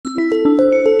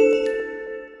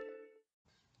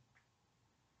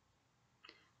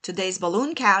Today's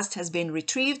balloon cast has been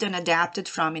retrieved and adapted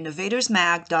from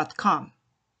innovatorsmag.com.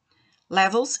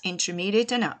 Levels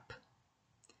intermediate and up.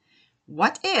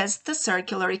 What is the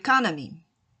circular economy?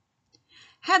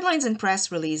 Headlines and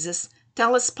press releases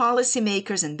tell us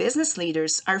policymakers and business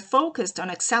leaders are focused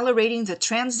on accelerating the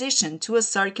transition to a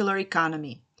circular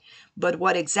economy. But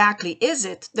what exactly is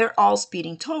it they're all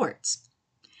speeding towards?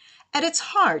 At its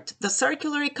heart, the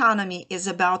circular economy is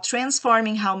about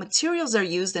transforming how materials are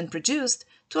used and produced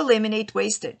to eliminate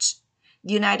wastage.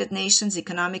 The United Nations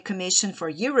Economic Commission for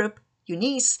Europe,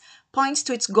 UNECE, points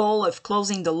to its goal of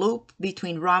closing the loop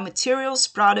between raw materials,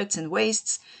 products, and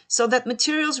wastes so that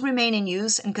materials remain in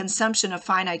use and consumption of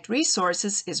finite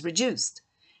resources is reduced.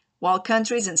 While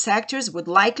countries and sectors would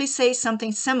likely say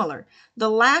something similar, the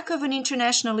lack of an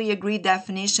internationally agreed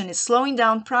definition is slowing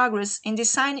down progress in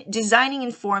designing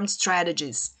informed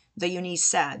strategies, the UNECE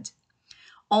said.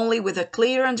 Only with a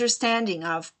clear understanding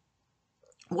of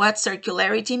what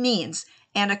circularity means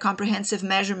and a comprehensive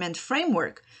measurement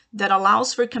framework that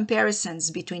allows for comparisons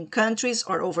between countries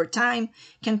or over time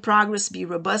can progress be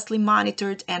robustly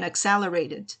monitored and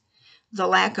accelerated. The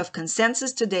lack of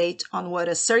consensus to date on what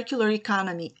a circular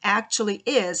economy actually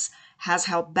is has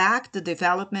held back the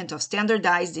development of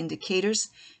standardized indicators,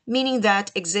 meaning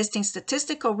that existing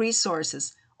statistical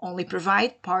resources only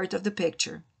provide part of the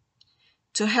picture.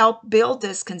 To help build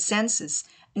this consensus,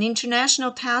 an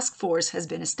international task force has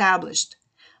been established.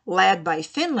 Led by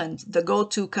Finland, the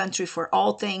go-to country for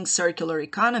all things circular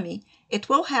economy, it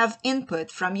will have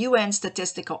input from UN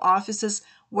statistical offices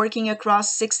working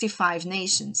across 65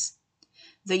 nations.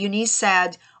 The UNECE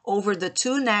said over the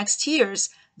 2 next years,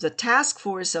 the task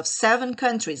force of 7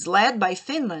 countries led by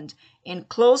Finland, in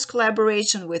close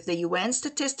collaboration with the UN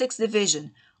Statistics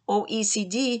Division,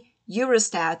 OECD,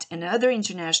 Eurostat, and other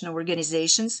international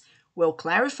organizations, will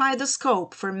clarify the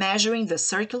scope for measuring the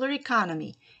circular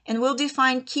economy and will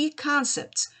define key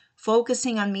concepts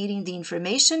focusing on meeting the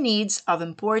information needs of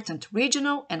important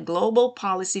regional and global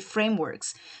policy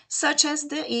frameworks, such as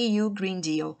the EU Green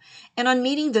Deal, and on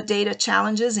meeting the data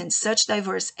challenges in such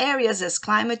diverse areas as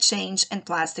climate change and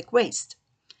plastic waste.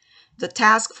 The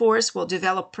task force will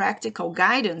develop practical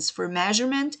guidance for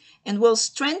measurement and will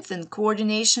strengthen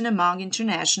coordination among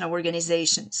international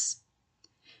organizations.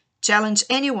 Challenge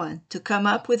anyone to come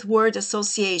up with word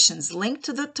associations linked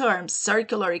to the terms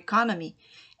circular economy,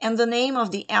 and the name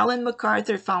of the Ellen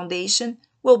MacArthur Foundation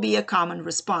will be a common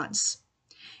response.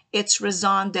 Its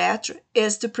raison d'etre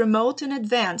is to promote and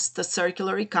advance the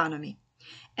circular economy,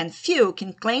 and few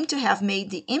can claim to have made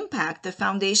the impact the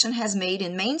foundation has made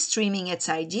in mainstreaming its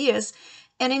ideas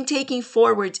and in taking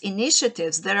forward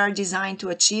initiatives that are designed to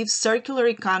achieve circular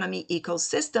economy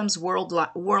ecosystems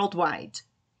worldwide.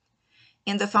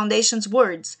 In the Foundation's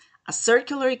words, a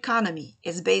circular economy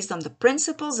is based on the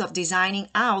principles of designing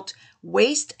out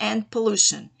waste and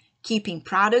pollution, keeping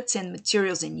products and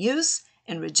materials in use,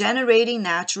 and regenerating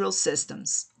natural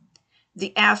systems.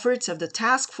 The efforts of the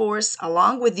task force,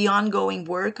 along with the ongoing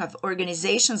work of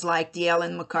organizations like the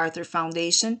Ellen MacArthur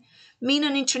Foundation, mean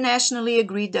an internationally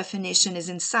agreed definition is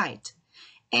in sight.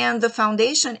 And the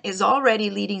Foundation is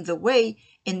already leading the way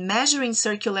in measuring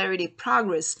circularity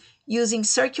progress using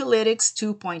Circulytics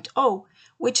 2.0,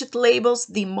 which it labels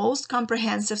the most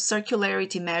comprehensive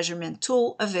circularity measurement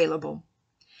tool available.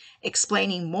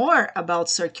 Explaining more about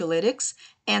Circulytics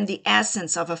and the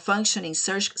essence of a functioning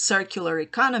circular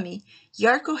economy,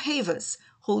 Jarkko Heivas,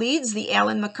 who leads the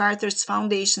Ellen MacArthur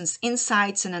Foundation's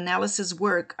insights and analysis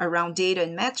work around data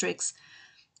and metrics,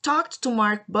 talked to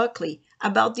Mark Buckley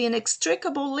about the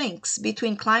inextricable links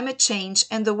between climate change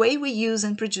and the way we use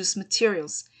and produce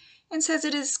materials, and says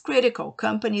it is critical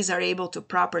companies are able to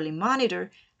properly monitor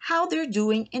how they're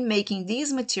doing in making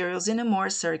these materials in a more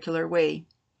circular way.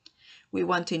 We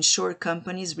want to ensure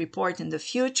companies report in the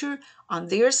future on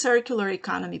their circular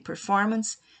economy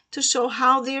performance to show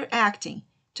how they're acting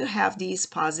to have these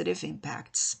positive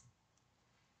impacts.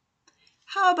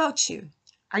 How about you?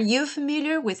 Are you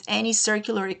familiar with any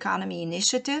circular economy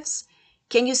initiatives?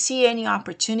 Can you see any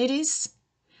opportunities?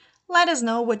 Let us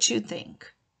know what you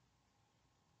think.